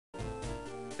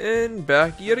And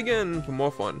back yet again for more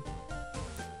fun.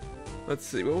 Let's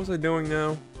see, what was I doing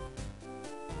now?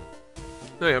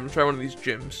 Oh yeah, I'm gonna try one of these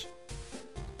gyms.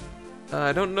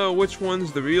 I don't know which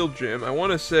one's the real gym. I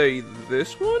want to say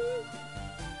this one?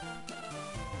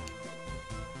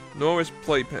 Norris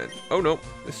Playpen. Oh no,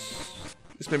 this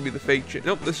may be the fake gym.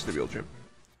 Nope, this is the real gym.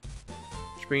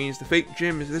 Which means the fake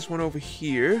gym is this one over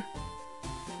here.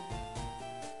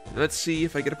 Let's see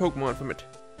if I get a Pokemon from it.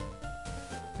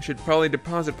 I should probably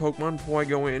deposit Pokemon before I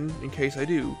go in case I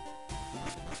do.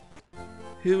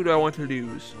 Who do I want to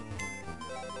lose?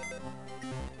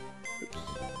 Oops.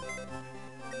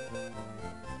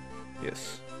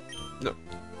 Yes. No.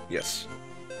 Yes.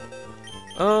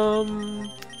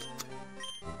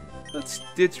 Let's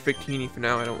ditch Victini for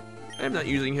now. I'm not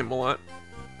using him a lot.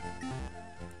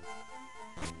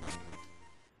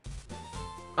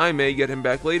 I may get him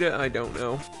back later, I don't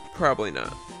know. Probably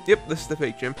not. Yep, this is the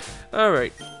fake gym.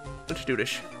 Alright, let's do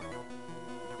this.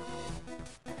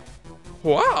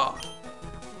 Wow!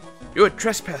 You're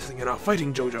trespassing in our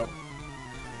fighting dojo.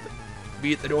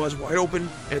 Be it the door is wide open,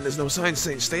 and there's no sign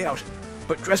saying stay out,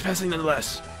 but trespassing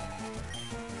nonetheless.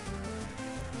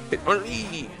 Hit on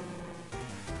E!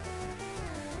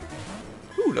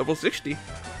 Ooh, level 60.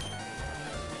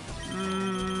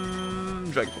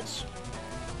 Dragon Pulse.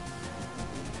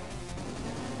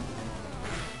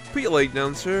 Put your leg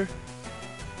down, sir.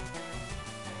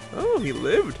 Oh, he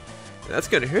lived. That's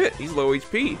gonna hit. He's low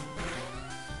HP.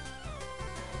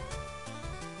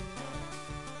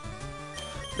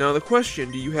 Now the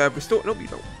question, do you have restore? Nope, you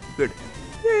don't. Good.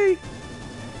 Yay!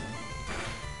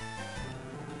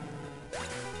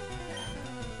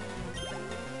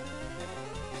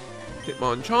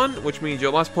 Hitmonchan, which means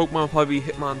your last Pokemon will probably be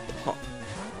Hitmontop.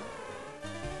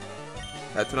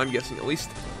 That's what I'm guessing, at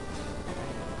least.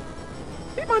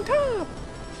 Hitmontop!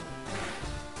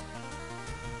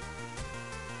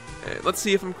 And let's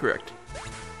see if I'm correct.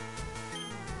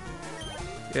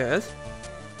 Yes.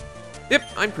 Yep,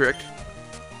 I'm correct.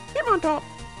 Hitmontop!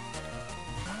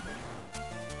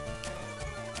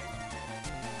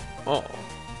 Oh.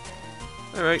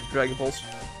 Alright, Dragon Pulse.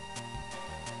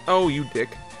 Oh, you dick.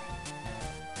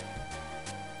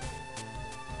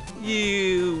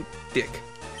 You dick.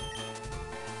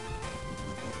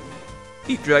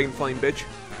 Eat Dragon Flame, bitch.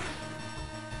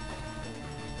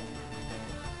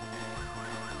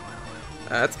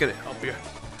 That's gonna help you.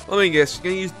 Let me guess, you're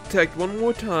gonna use Detect one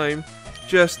more time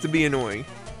just to be annoying.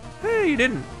 Hey, you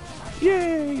didn't.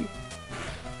 Yay!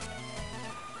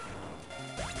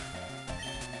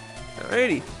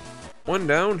 Alrighty. One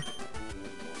down.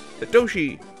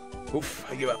 Satoshi. Oof,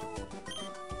 I give up.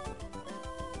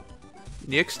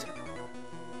 Next.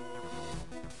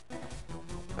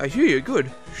 I hear you're good.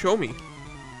 Show me.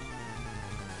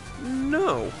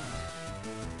 No.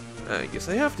 I guess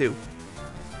I have to.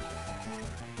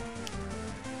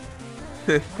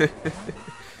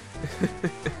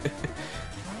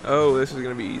 Oh, this is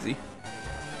gonna be easy.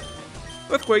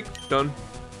 Earthquake, done.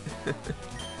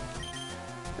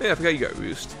 Yeah, I forgot you got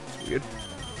Roost. That's weird.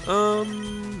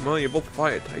 Well, you're both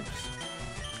fire types.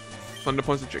 Thunder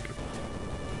Punch the chicken.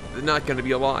 They're not gonna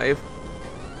be alive.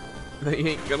 They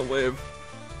ain't gonna live.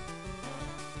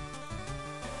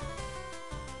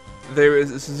 There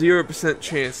is a 0%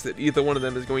 chance that either one of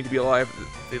them is going to be alive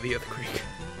at the earthquake.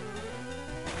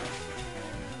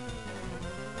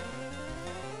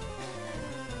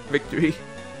 Victory.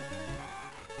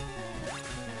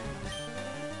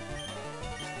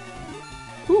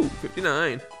 Ooh,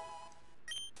 59.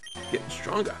 Getting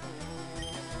stronger.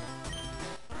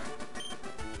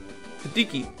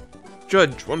 Hideki.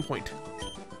 Judge, 1 point.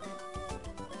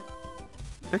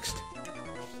 Next.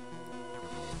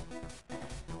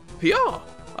 Pia!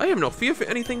 I have no fear for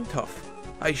anything tough.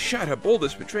 I shatter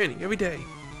boulders for training every day.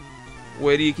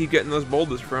 Where do you keep getting those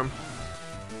boulders from?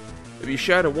 If you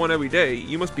shatter one every day,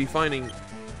 you must be finding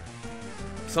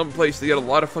some place to get a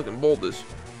lot of fucking boulders.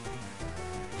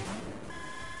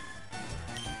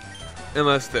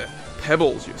 Unless they're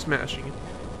pebbles you're smashing.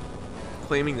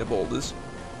 Claiming the boulders.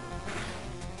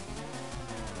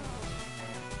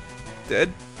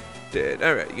 Dead? Dead.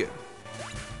 Alright, good.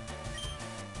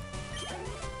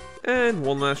 And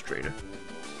one last trainer.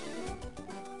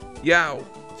 Yow!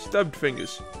 Stubbed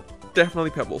fingers.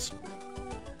 Definitely pebbles.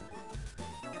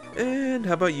 And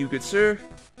how about you, good sir?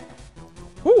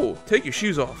 Oh, take your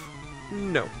shoes off.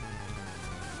 No.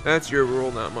 That's your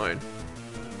rule, not mine.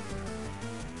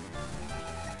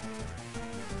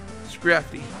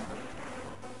 Scrafty.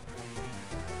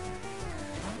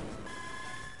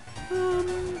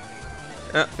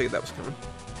 I figured that was coming.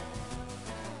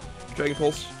 Dragon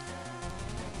Pulse.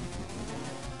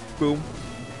 Boom.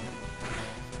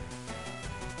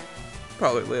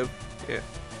 probably live. Yeah.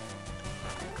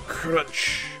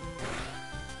 Crunch.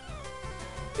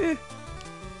 Eh.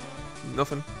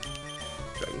 Nothing.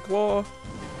 Dragon Claw.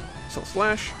 Cell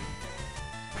Slash.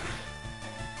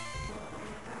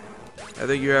 I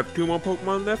think you have 2 more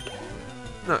Pokemon left.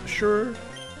 Not sure.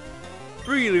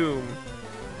 Breloom.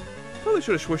 Probably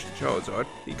should have switched to Charizard.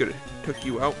 He could have took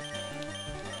you out.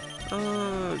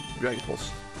 Dragon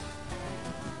Pulse.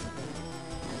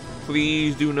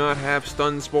 Please do not have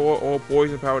Stun Spore or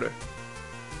Poison Powder.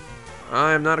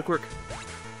 I am not a quirk.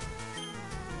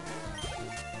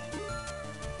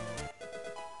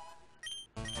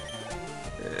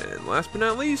 And last but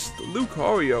not least,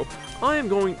 Lucario. I am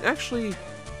going... Actually...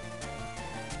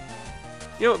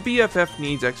 You know, BFF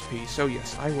needs XP, so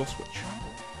yes, I will switch.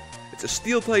 It's a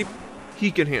Steel type. He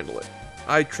can handle it.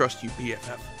 I trust you,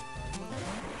 BFF.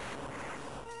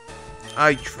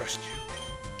 I trust you.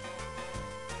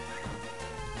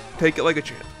 Take it like a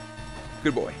champ.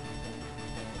 Good boy.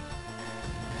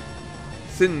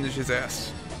 Singe his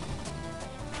ass.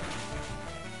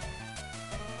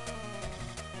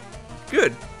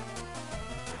 Good.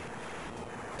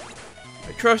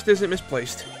 My trust isn't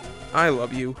misplaced. I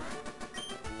love you.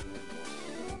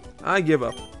 I give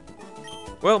up.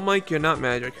 Well, Mike, you're not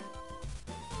magic.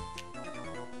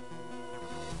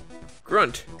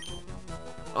 Grunt.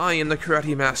 I am the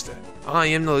karate master. I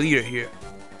am the leader here.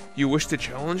 You wish to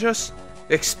challenge us?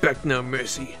 Expect no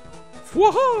mercy.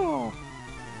 Fwaha!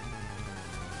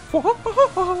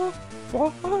 Fwaha!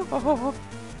 Fwaha!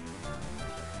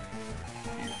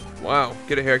 Wow,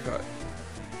 get a haircut.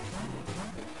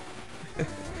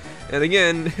 And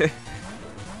again...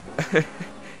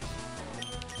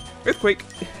 Earthquake!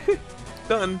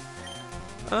 Done.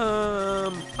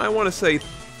 I want to say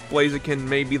Blaziken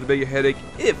may be the bigger headache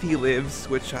if he lives,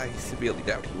 which I severely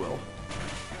doubt he will.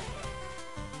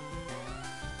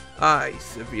 I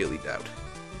severely doubt.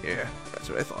 Yeah, that's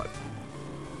what I thought.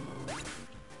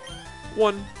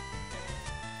 1.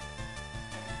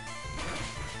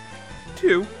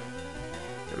 2.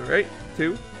 Am I right?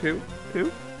 2, 2,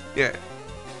 2? Yeah.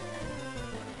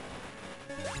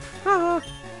 Ah!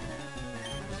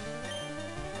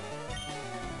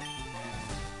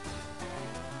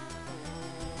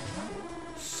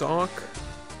 Sock.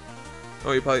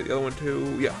 Oh, you probably the other one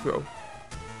too. Yeah, throw.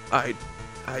 I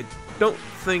don't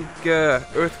think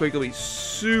Earthquake will be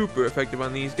super effective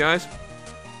on these guys.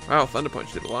 Wow, Thunder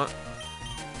Punch did a lot.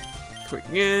 Quick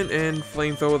again, and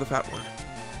Flamethrower the fat one.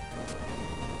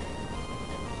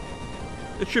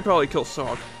 It should probably kill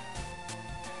Sog.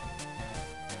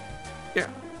 Yeah.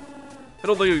 I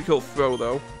don't think it would kill Throw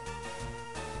though.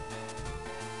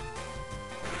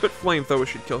 But Flamethrower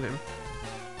should kill him.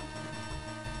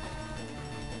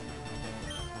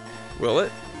 Will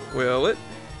it? Will it?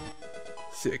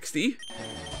 60.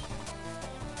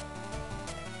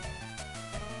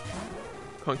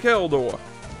 Conkeldor.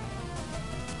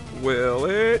 Will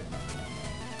it?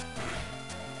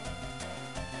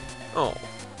 Oh.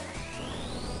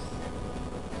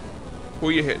 Who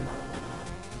are you hitting?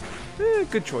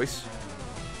 Good choice.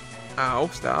 Ow,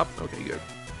 stop. Okay,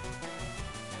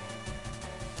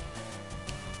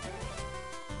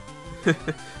 good.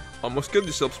 Almost good,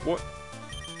 yourself, sport.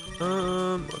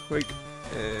 Earthquake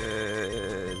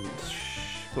and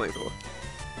Flamethrower.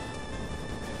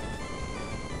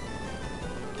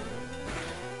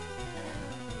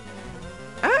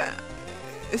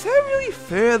 Is that really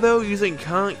fair though, using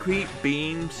concrete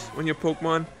beams on your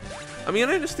Pokemon? I mean,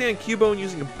 I understand Cubone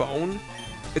using a bone.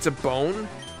 It's a bone.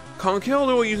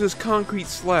 Conkeldor uses concrete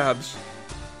slabs.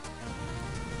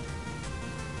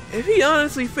 If he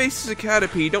honestly faces a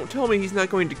Caterpie, don't tell me he's not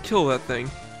going to kill that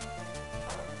thing.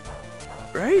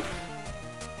 Right?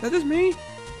 That is me?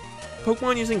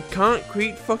 Pokemon using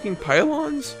concrete fucking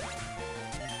pylons?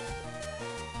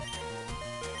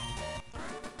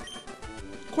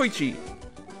 Koichi.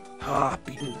 Ah,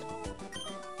 beaten.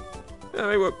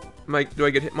 Alright, what? Mike, do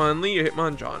I get Hitmonlee or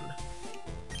Hitmonchan?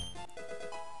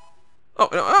 Oh,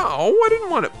 no, oh, I didn't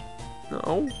want it.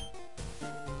 No.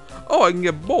 Oh, I can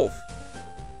get both.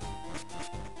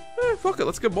 Fuck it,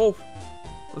 let's get both.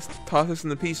 Let's toss this in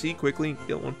the PC quickly and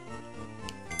get one.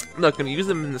 I'm not going to use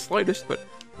them in the slightest, but,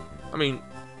 I mean,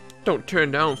 don't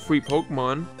turn down free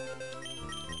Pokemon.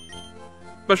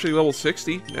 Especially level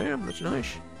 60. Damn, that's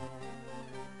nice.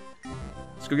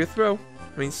 Let's go get Throw.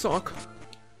 I mean, Sock.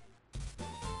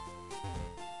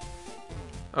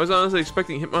 I was honestly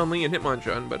expecting Hitmonlee and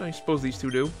Hitmonchan, but I suppose these two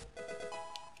do.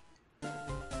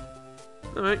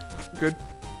 Alright, good.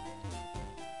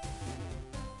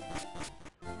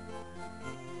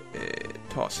 And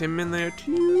toss him in there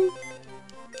too.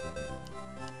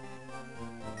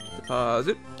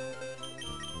 Deposit.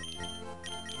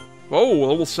 Whoa,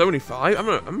 level 75. I'm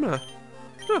gonna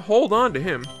hold on to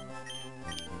him.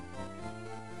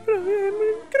 I'm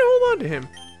gonna hold on to him.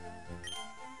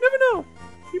 Never know.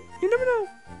 You never know.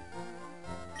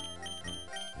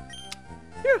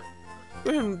 Yeah. Go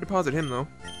ahead and deposit him though.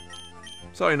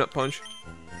 Sorry, Nut Punch.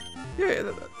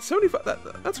 Yeah, 75.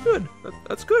 That's good.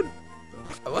 That's good.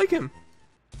 I like him.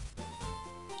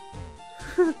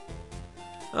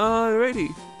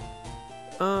 Alrighty.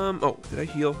 Oh, did I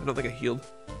heal? I don't think I healed.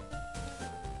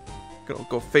 Gonna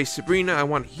go face Sabrina. I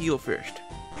want to heal first.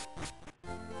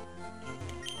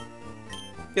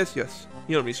 Yes, yes.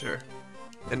 Heal me, sir.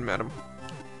 And madam.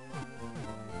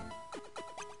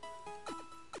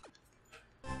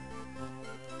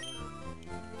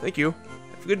 Thank you.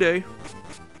 Have a good day.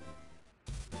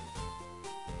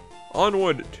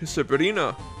 Onward to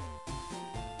Sabrina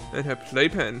and her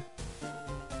playpen.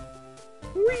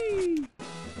 Whee!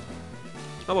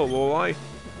 Hello, Lorelei.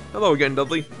 Hello again,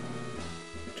 Dudley.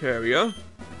 Terria.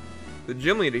 The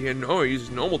gym leader here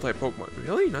uses normal type Pokemon.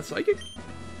 Really? Not psychic?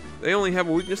 They only have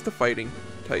a weakness to fighting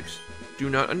types. Do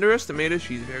not underestimate her.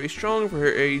 She's very strong for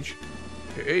her age.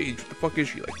 Her age? What the fuck is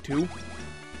she, like 2?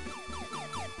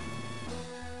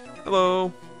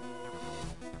 Hello.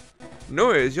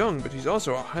 Nora is young, but she's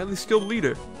also a highly skilled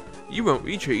leader. You won't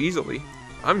reach her easily.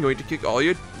 I'm going to kick all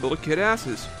your little kid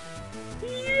asses.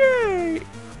 Yay!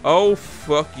 Oh,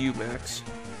 fuck you, Max.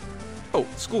 Oh,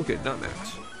 school kid, not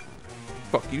Max.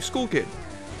 Fuck you, school kid.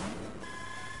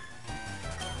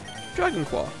 Dragon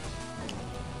Claw.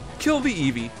 Kill the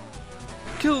Eevee.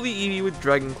 Kill the Eevee with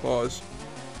Dragon Claws.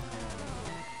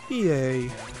 Yay.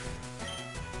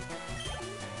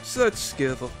 Such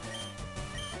skill.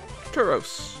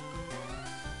 Turos.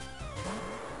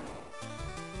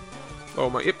 Oh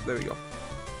my, yep, there we go.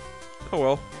 Oh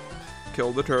well.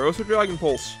 Kill the Turos with Dragon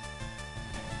Pulse.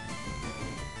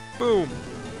 Boom.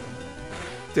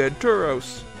 Dead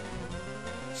Turos.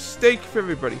 Steak for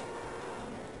everybody.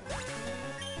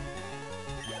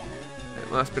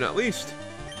 And last but not least,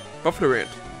 Buffalo Rant.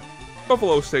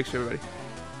 Buffalo steaks for everybody.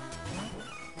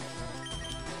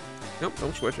 Nope,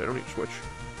 don't switch. I don't need to switch.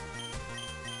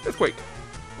 Earthquake.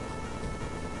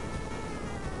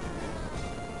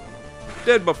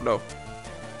 Dead Buffalo.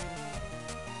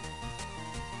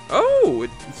 Oh, it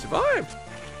survived.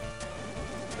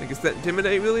 I guess that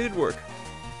Intimidate really did work.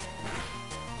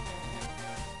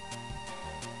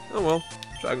 Oh well,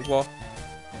 Dragon Claw.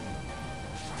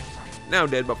 Now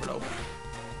dead Buffalo.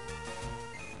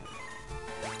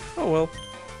 Oh well.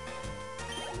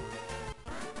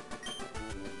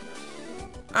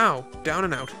 Ow, down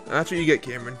and out. That's what you get,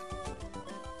 Cameron.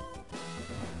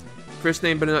 First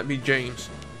name better not be James.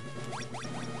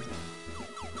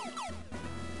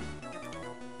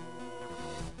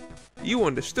 You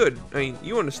understood. I mean,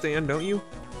 you understand, don't you?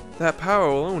 That power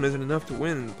alone isn't enough to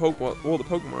win the World of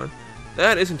Pokemon.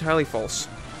 That is entirely false.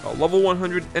 A level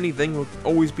 100 anything will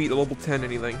always beat a level 10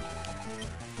 anything.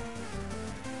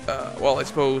 Well, I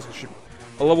suppose I should...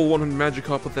 A level 100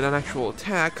 Magikarp with an actual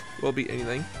attack will beat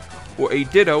anything. Or a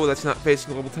Ditto that's not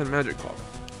facing a level 10 Magikarp.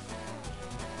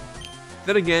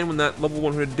 Then again, when that level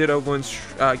 100 Ditto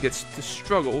gets to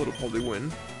struggle, it'll probably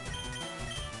win.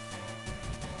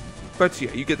 But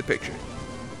yeah, you get the picture.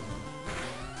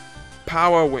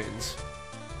 Power wins.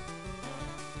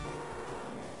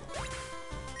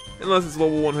 Unless it's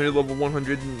level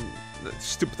 100, and that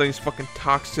stupid thing's fucking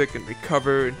toxic and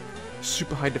recover and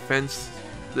super high defense.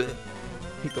 Ugh.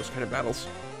 Hate those kind of battles.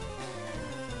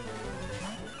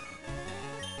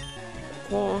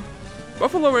 Claw.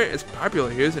 Buffalo Rant is popular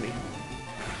here, isn't he?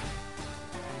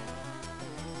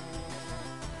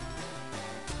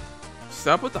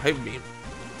 Stop with the hype beam.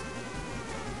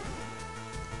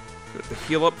 Got to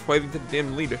heal up before I even get the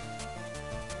damn leader.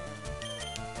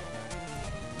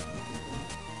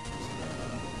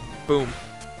 Boom.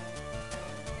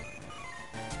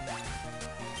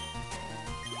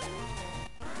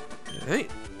 Alright.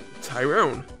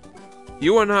 Tyrone.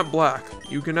 You are not black.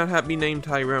 You cannot be named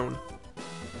Tyrone.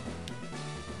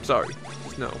 Sorry.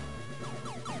 Just no.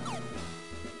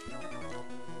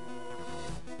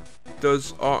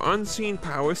 Does our unseen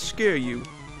power scare you?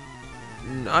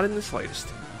 Not in the slightest.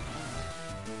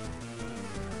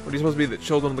 What are you supposed to be, the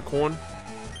children of the corn?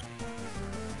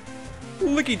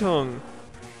 Licky Tongue.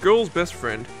 Girl's best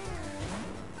friend.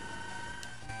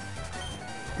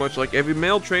 Much like every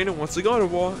male trainer wants a God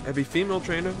of War, every female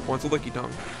trainer wants a Licky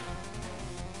Tongue.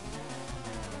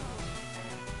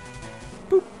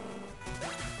 Boop.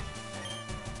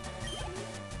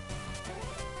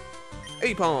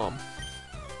 Apalm.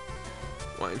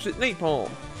 Why is it Napalm?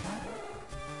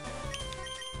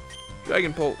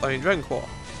 Dragon Claw.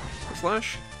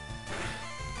 Slash.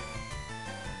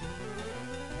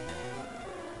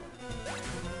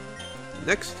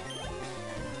 Next.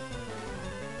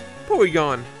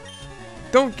 Porygon.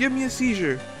 Don't give me a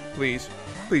seizure. Please.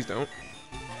 Please don't.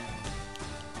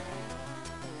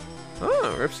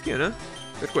 Oh, rough skin, huh?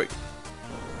 That's quick.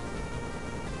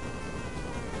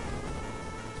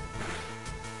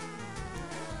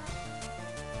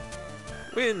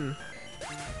 Win.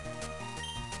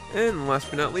 And last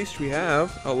but not least, we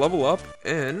have a level up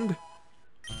and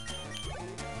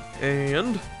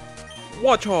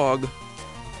Watchog,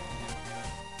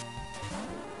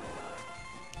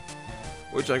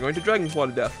 which I'm going to Dragon Claw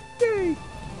to death. Yay!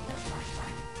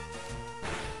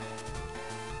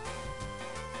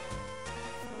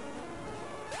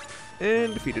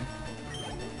 And defeated.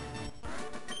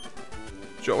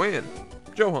 Joanne,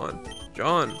 Johan,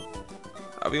 John,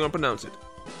 however you want to pronounce it.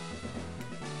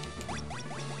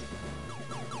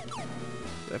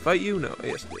 Did I fight you? No.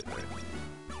 Yes, I did. Right.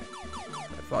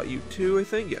 I fought you too, I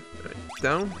think. Yeah. Alright.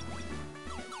 Down.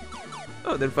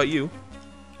 Oh, then fight you.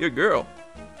 You're a girl.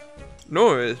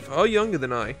 Nora is far younger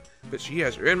than I, but she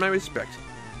has earned my respect.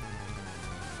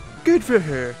 Good for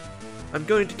her. I'm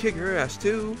going to kick her ass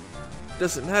too.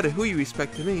 Doesn't matter who you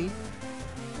respect to me.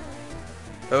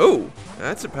 Oh,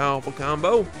 that's a powerful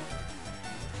combo.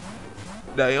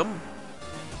 Damn.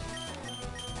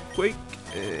 Quake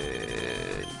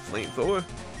and Flamethrower.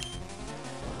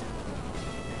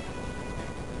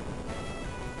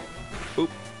 Oop.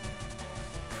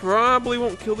 Probably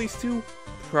won't kill these two.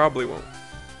 Probably won't.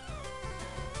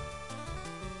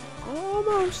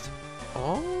 Almost.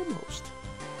 Almost.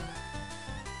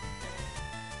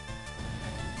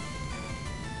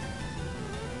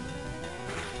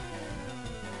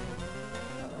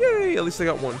 Yay, at least I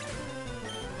got one.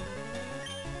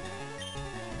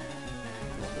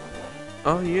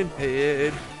 Iron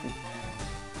Head.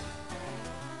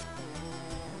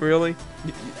 Really?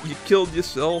 You killed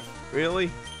yourself?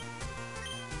 Really?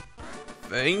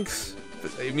 Thanks for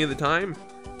saving me the time.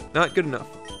 Not good enough.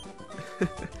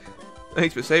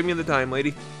 Thanks for saving me the time,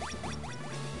 lady.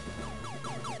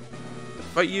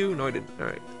 Fight you? No, I didn't.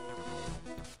 Alright.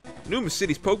 Numa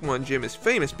City's Pokemon Gym is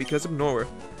famous because of Nora.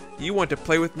 You want to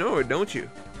play with Nora, don't you?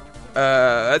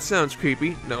 That sounds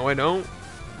creepy. No, I don't.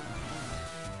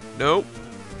 Nope.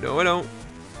 No, I don't.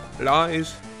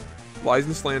 Lies. Lies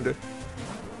and slander.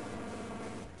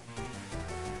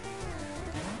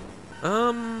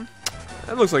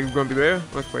 That looks like a grumpy bear.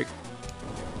 Earthquake.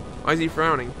 Why is he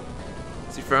frowning?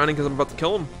 Is he frowning because I'm about to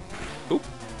kill him? Oop.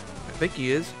 I think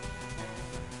he is.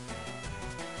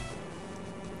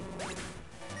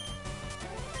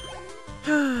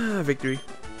 Victory.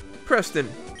 Preston.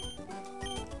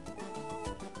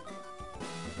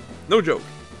 No joke.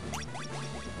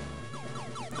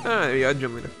 Yeah,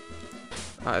 gym leader.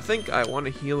 I think I want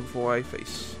to heal before I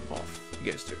face off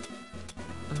against her.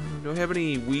 Do I have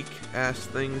any weak ass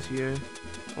things here?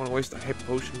 I don't want to waste the hyper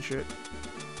potion shit.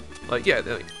 Like, yeah,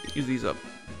 use these up.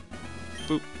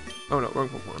 Boop. Oh no, wrong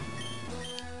Pokemon.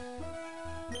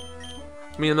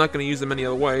 I mean, I'm not going to use them any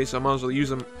other way, so I might as well use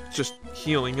them just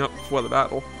healing up before the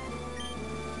battle.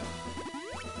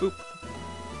 Boop.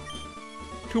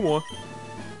 Two more.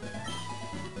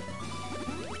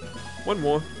 One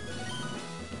more.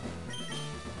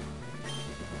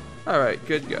 Alright,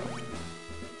 good to go.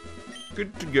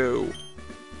 Good to go.